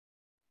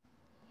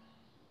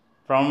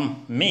from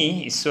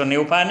me, Ishwar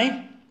Neupane,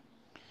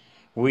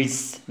 who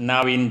is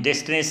now in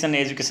Destination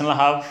Educational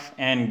Hub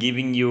and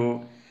giving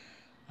you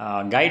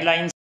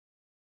guidelines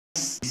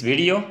this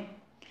video.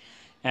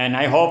 And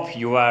I hope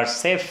you are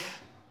safe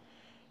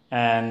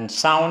and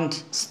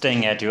sound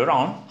staying at your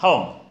own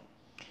home.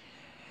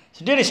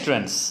 So dear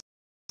students,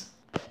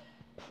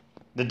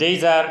 the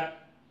days are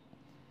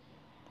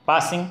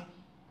passing.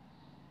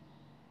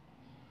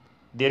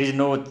 There is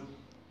no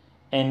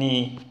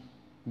any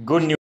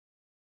good news.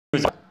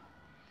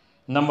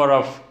 Number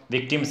of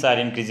victims are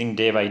increasing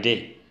day by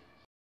day.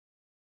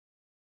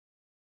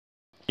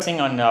 Focusing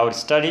on our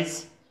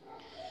studies,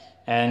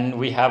 and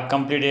we have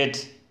completed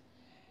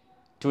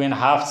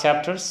 2.5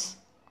 chapters.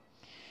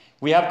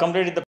 We have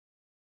completed the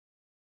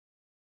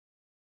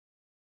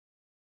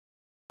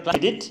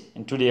plan,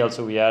 and today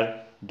also we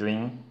are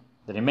doing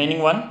the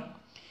remaining one.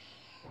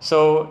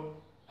 So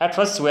at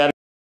first we are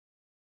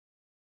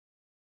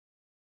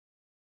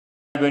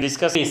going to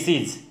discuss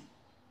species.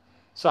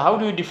 So how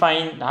do you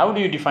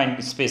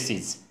define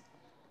species?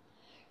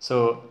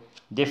 So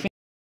definition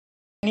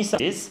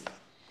is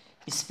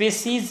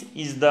species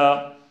is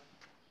the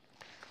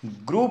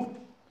group.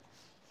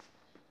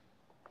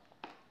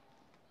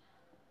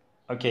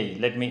 Okay,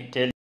 let me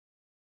tell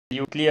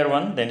you clear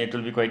one, then it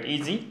will be quite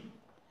easy.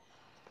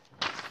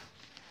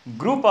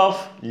 Group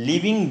of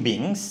living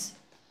beings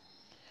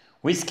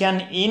which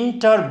can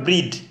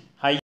interbreed,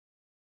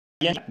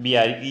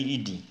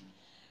 breed,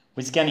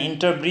 which can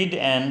interbreed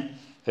and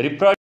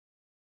reproduce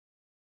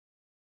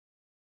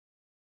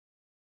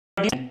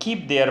and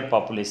keep their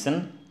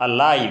population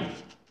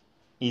alive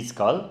is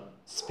called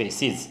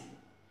species.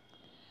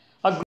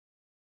 A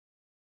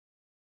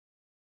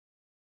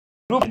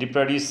group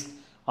reproduce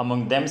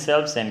among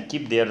themselves and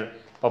keep their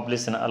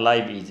population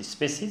alive is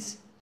species.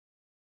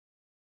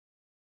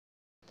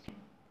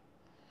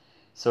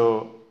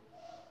 So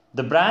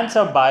the branch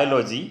of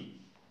biology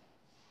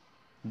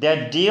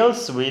that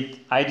deals with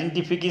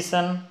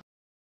identification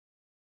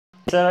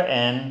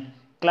and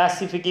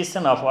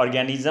classification of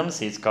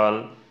organisms is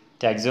called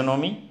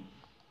taxonomy.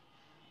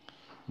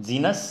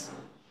 Genus,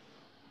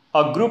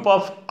 a group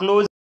of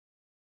close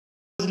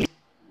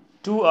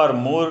two or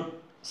more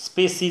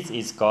species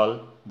is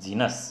called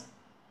genus.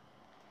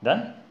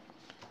 Then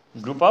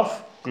group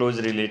of close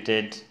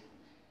related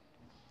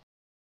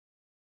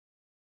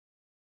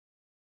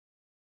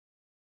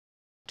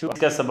to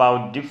discuss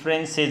about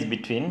differences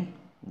between,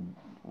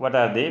 what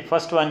are they?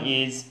 First one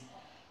is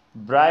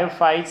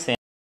bryophytes and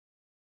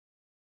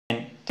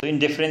so in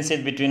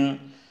differences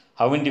between,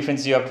 how many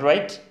differences you have to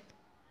write?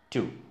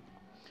 2.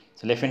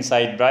 So left hand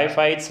side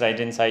bryophytes, right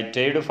hand side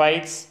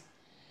pteridophytes.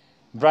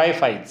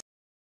 Bryophytes,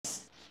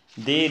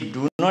 they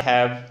do not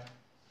have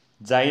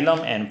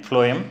xylem and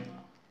phloem.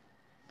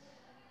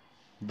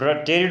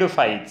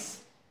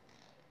 Pteridophytes,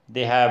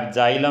 they have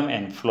xylem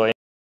and phloem.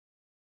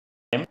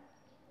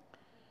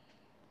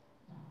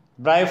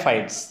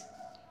 Bryophytes,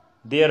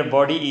 their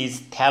body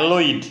is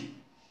thalloid,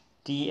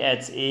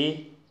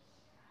 T-H-A-L-I-D,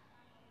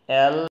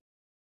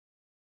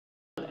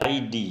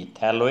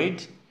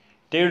 thalloid.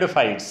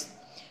 Pteridophytes,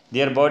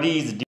 their body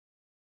is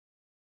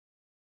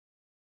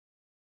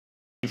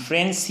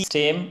differentiate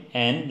stem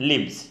and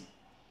leaves,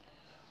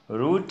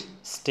 root,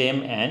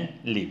 stem and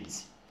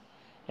leaves.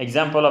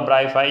 Example of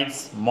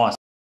bryophytes, moss.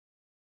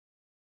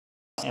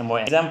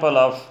 Example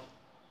of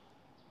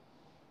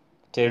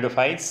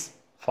pteridophytes,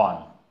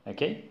 fern.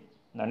 Okay.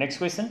 Now next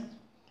question.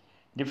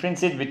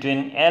 Differences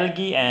between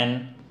algae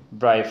and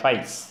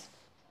bryophytes.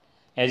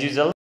 As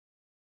usual,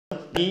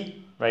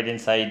 right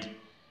inside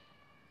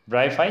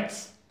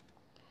bryophytes.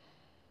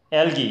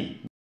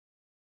 Algae,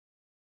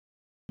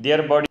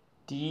 their body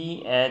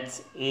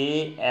T-H-A-L-L-U-S.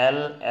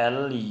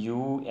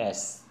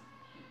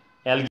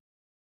 Algae.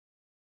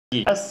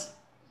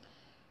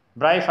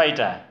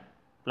 Bryophyta,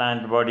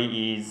 plant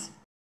body is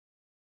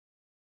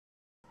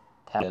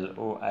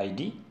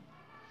L-O-I-D.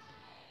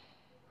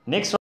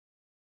 Next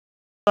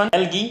one,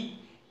 algae,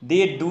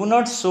 they do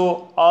not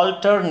show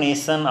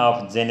alternation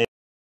of generation.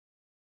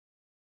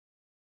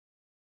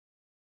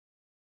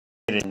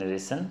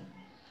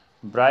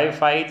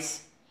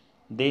 Bryophytes,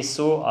 they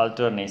show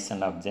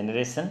alternation of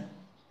generation.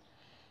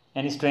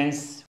 And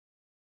students,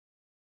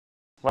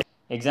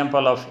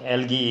 example of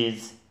algae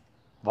is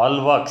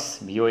Volvox,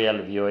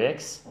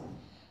 V-O-L-V-O-X.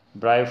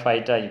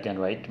 Bryophyta, you can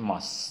write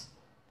moss.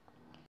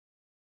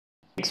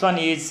 Next one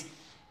is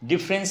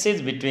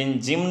differences between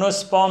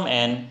gymnosperm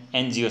and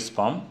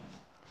angiosperm.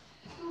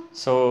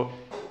 So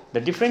the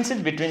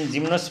differences between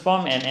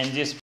gymnosperm and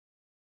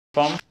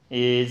angiosperm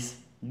is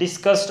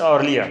discussed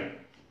earlier.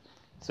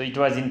 So it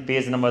was in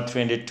page number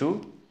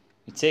 302.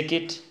 You check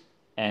it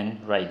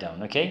and write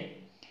down. Okay.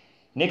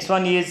 Next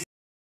one is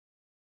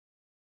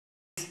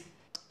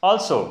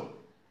also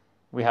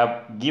we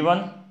have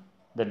given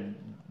the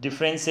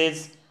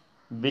differences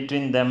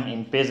between them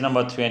in page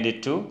number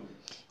 302.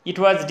 It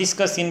was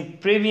discussed in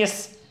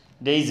previous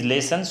day's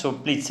lesson, so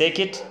please check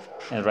it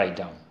and write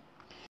down.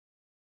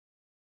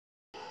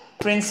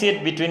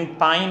 Differentiate between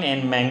pine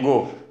and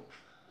mango.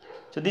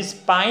 So this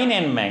pine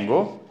and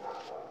mango,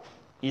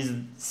 is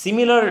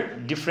similar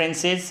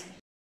differences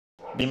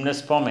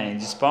gymnosperm and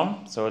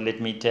angiosperm. So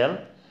let me tell.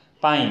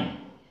 Pine,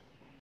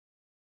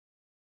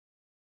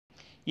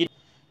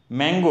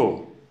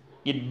 mango,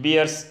 it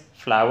bears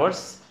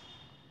flowers.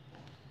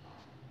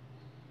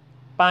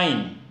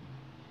 Pine,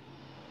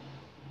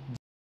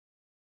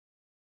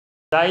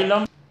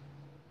 xylem,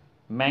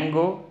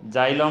 mango,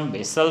 xylem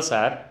basals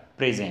are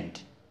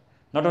present.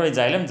 Not only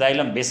xylem,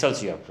 xylem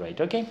basals you have to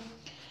write. Okay.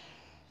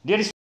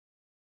 Dear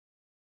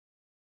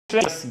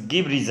students,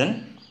 give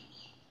reason.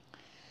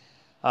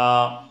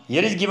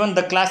 Here is given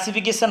the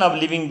classification of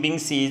living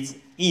beings is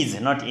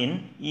not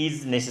in,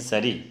 is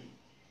necessary.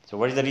 So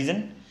what is the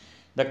reason?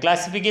 The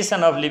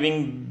classification of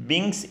living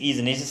beings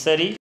is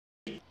necessary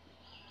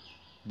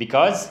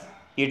because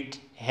it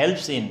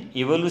helps in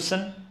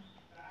evolution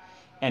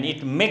and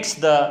it makes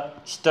the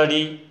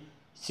study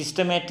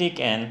systematic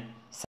and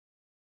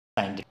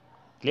scientific.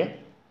 Clear?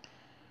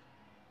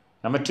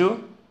 Number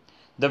 2,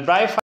 the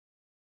bryophytes.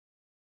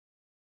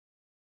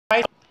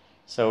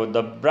 So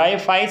the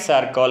bryophytes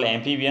are called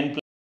amphibian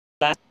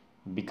plants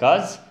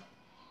because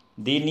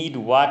they need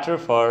water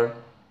for.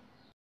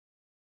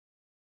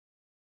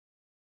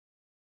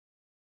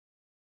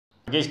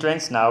 Okay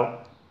students, now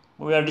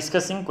we are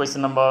discussing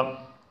question number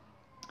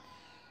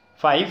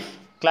 5.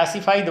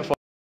 Classify the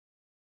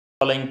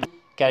following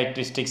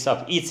characteristics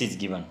of each is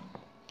given.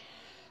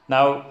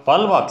 Now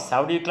volvox,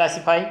 how do you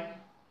classify?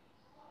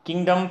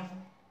 Kingdom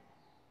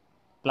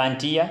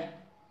Plantia,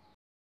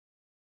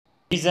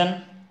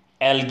 division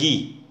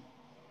algae,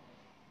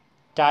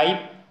 type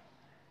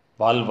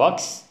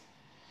volvox,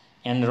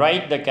 and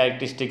write the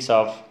characteristics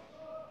of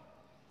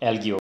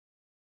algae over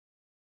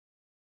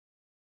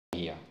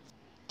here.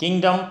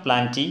 Kingdom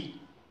Plantae,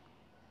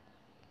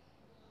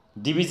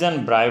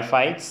 division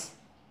bryophytes,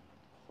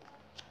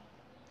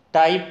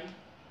 type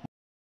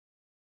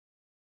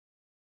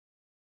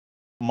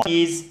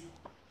is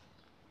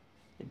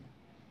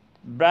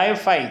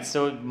bryophytes.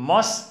 So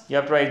moss, you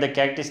have to write the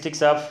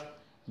characteristics of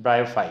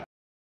bryophytes.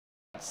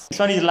 This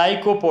one is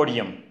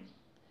Lycopodium.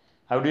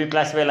 How do you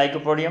classify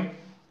Lycopodium?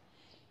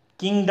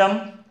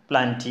 Kingdom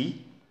Plantae,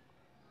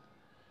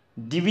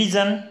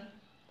 division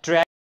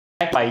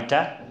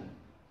Trachyphyta,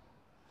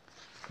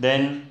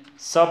 then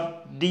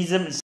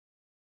subdivision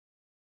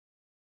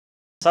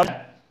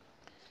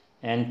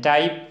and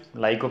type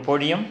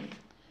Lycopodium.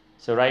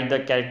 So write the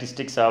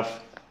characteristics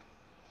of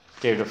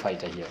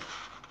Pteridophyta here.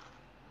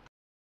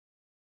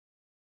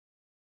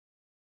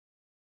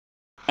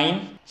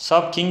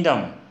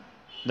 Subkingdom,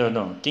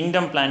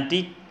 Kingdom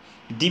Plantae,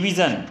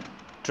 division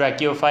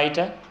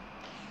Tracheophyta,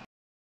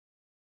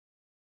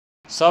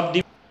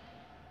 subdivision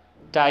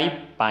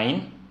type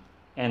pine,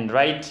 and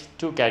write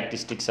 2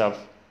 characteristics of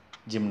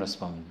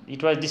gymnosperm.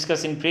 It was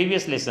discussed in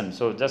previous lesson,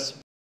 so just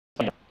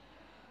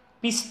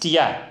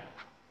Pistia.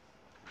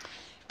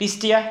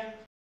 Pistia,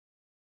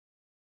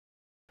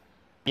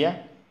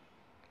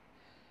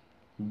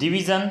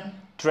 division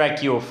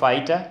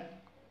Tracheophyta,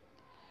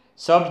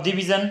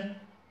 subdivision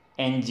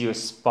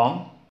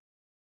Angiosperm,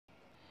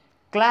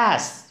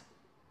 class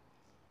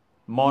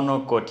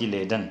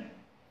Monocotyledon,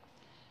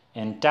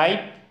 and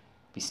type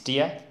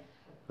Pistia.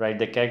 Write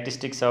the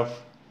characteristics of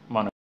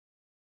monocotyledon.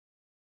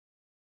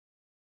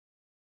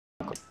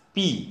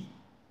 P,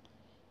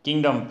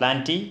 Kingdom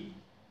Plantae,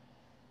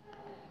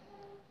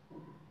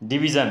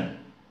 division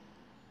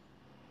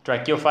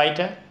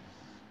Tracheophyta,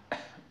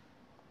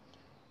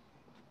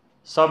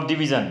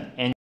 subdivision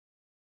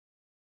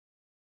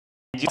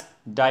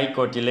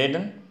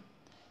Dicotyledon,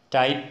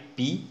 type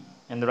P,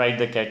 and write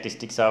the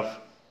characteristics of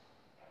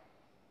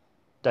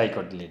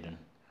Dicotyledon.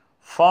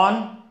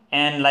 Fern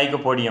and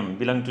Lycopodium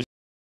belong to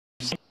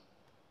same.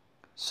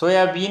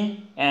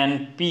 Soybean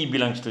and pea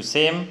belongs to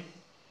same.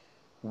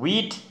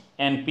 Wheat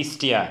and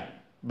Pistia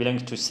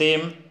belongs to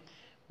same.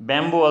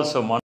 Bamboo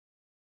also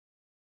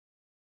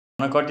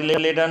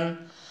monocotyledon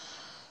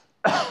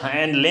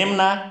and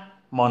lemna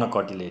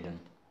monocotyledon.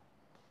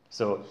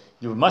 So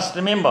you must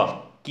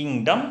remember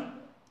kingdom,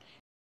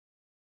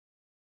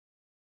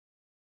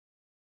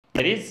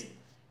 there is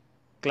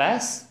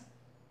class,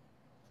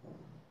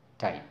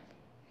 type.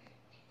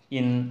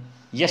 In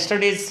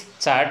yesterday's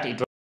chart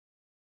it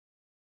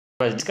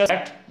was discussed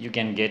that you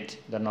can get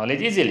the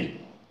knowledge easily.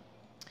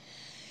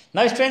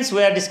 Now students,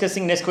 we are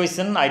discussing next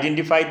question.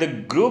 Identify the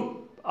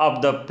group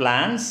of the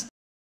plants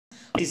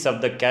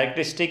of the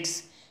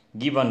characteristics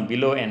given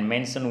below and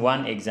mention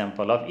one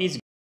example of each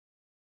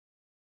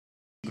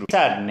group. These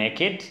are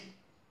naked,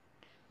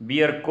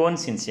 bear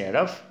cones instead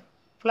of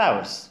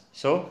flowers.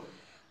 So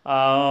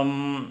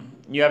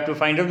you have to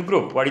find out the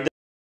group. What is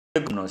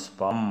the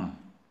gymnosperm?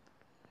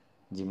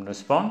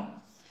 Gymnosperm.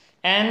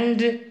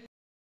 And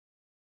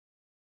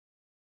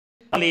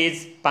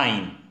is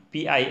pine,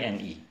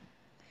 P-I-N-E.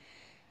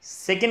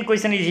 Second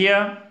question is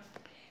here.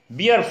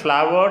 Bear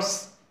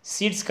flowers,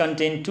 seeds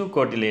contain 2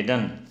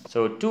 cotyledon.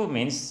 So 2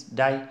 means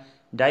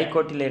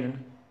dicotyledon.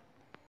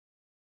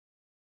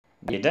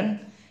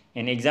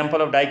 An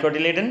example of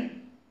dicotyledon,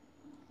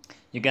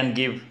 you can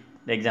give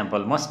the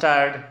example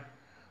mustard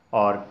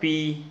or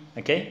pea.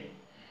 Okay.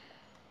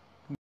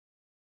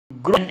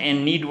 grow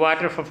and need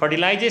water for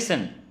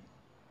fertilization.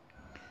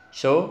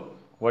 So,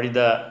 what is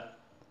the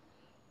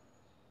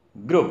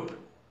group?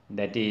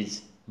 That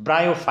is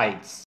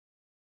bryophytes.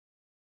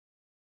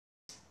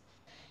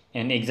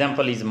 An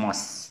example is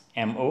moss,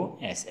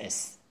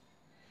 M-O-S-S.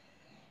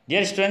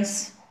 Dear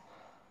students,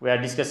 we are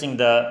discussing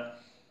the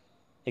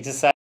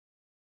exercise.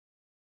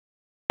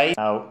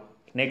 Now,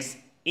 next,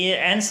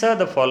 answer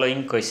the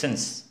following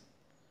questions.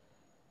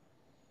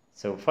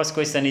 So, first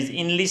question is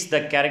enlist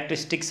the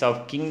characteristics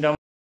of kingdom.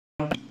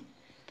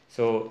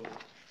 So,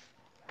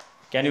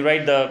 can you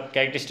write the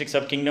characteristics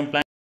of kingdom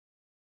plant?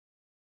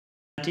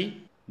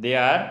 They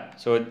are,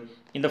 so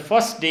in the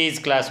first day's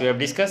class we have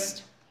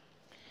discussed,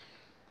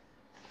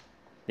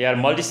 they are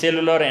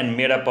multicellular and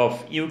made up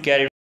of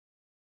eukaryotes.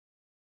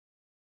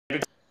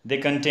 They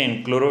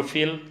contain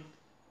chlorophyll.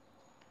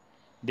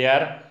 They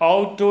are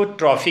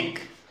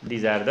autotrophic.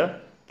 These are the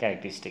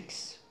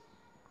characteristics.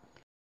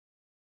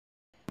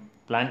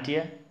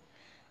 Plantia.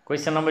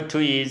 Question number 2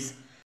 is,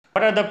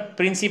 what are the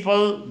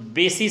principal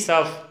basis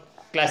of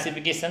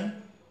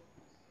classification?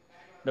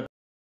 The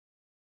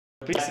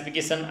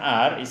classification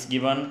is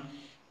given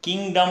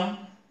kingdom,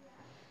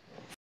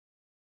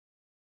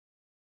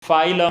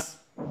 phylum,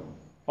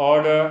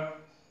 order,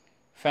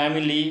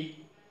 family,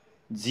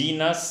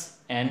 genus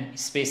and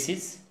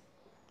species.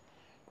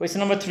 Question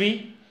number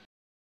 3,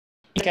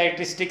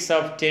 characteristics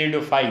of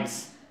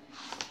pteridophytes.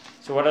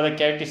 So what are the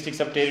characteristics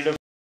of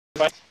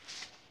pteridophytes?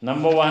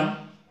 Number 1,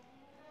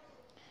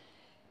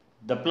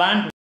 the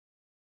plant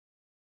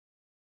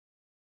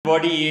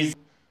body is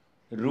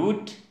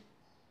root,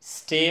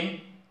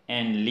 stem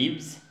and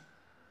leaves.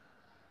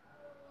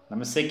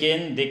 Number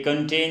 2, they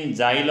contain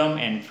xylem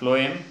and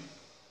phloem.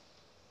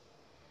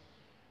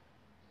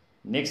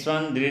 Next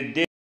one,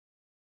 they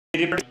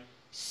reproduce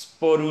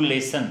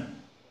sporulation,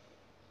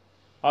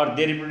 or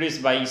they reproduce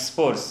by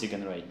spores, you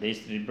can write. They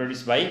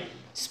reproduce by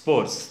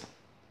spores.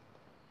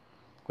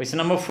 Question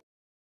number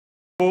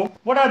 4,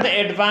 what are the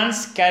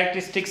advanced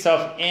characteristics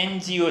of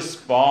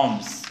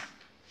angiosperms?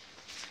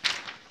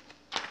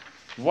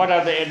 What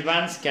are the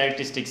advanced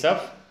characteristics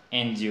of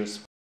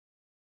angiosperms?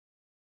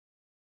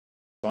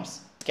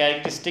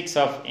 Characteristics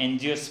of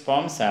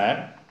angiosperms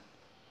are,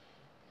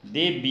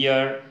 they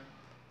bear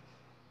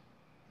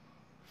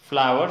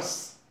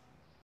flowers,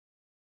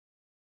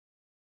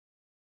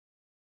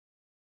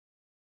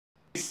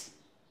 so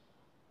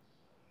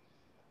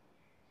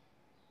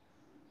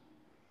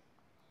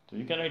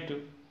you can write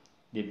too.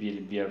 They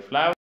bear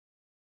flowers,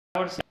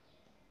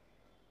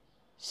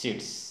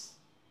 seeds,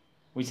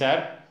 which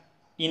are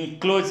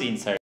enclosed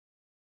inside.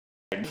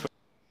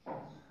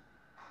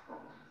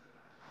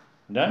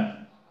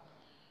 Done?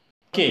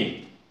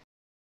 Okay.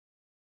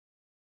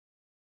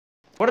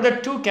 What are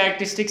the 2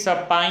 characteristics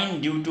of pine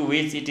due to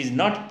which it is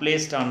not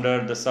placed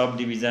under the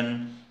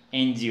subdivision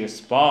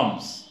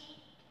angiosperms?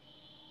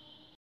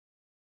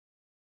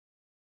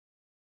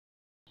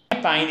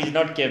 Pine is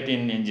not kept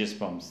in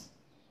angiosperms.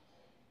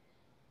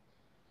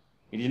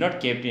 It is not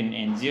kept in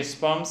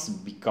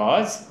angiosperms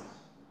because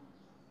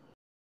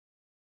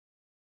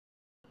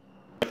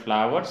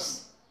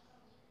flowers,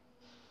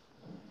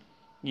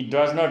 it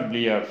does not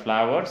bear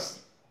flowers.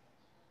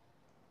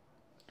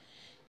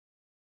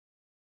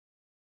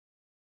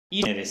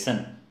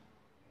 Generation,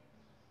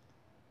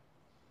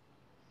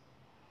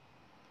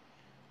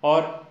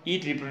 or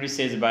it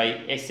reproduces by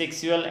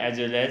asexual as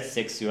well as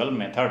sexual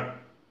method.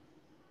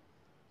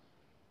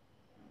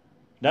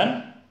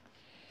 Done?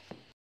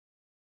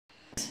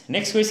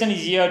 Next question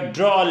is here,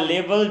 draw a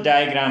label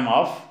diagram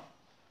of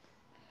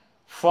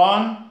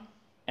fern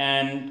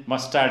and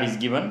mustard is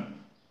given.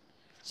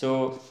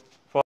 So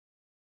for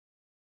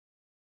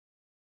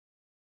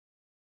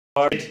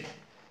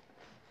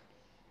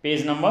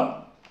page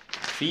number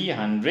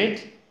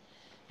 300,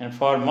 and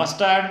for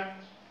mustard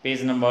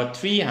page number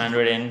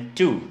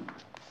 302.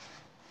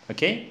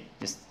 Okay,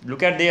 just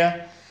look at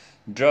there,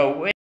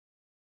 draw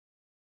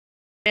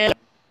well,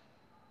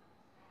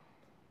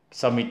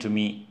 submit to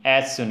me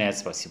as soon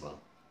as possible.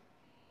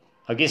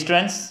 Okay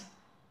students,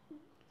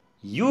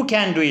 you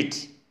can do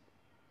it,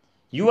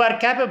 you are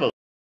capable,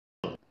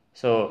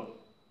 so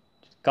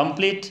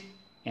complete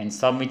and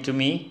submit to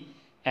me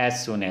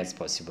as soon as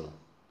possible.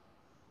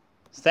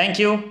 Thank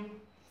you,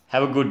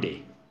 have a good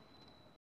day.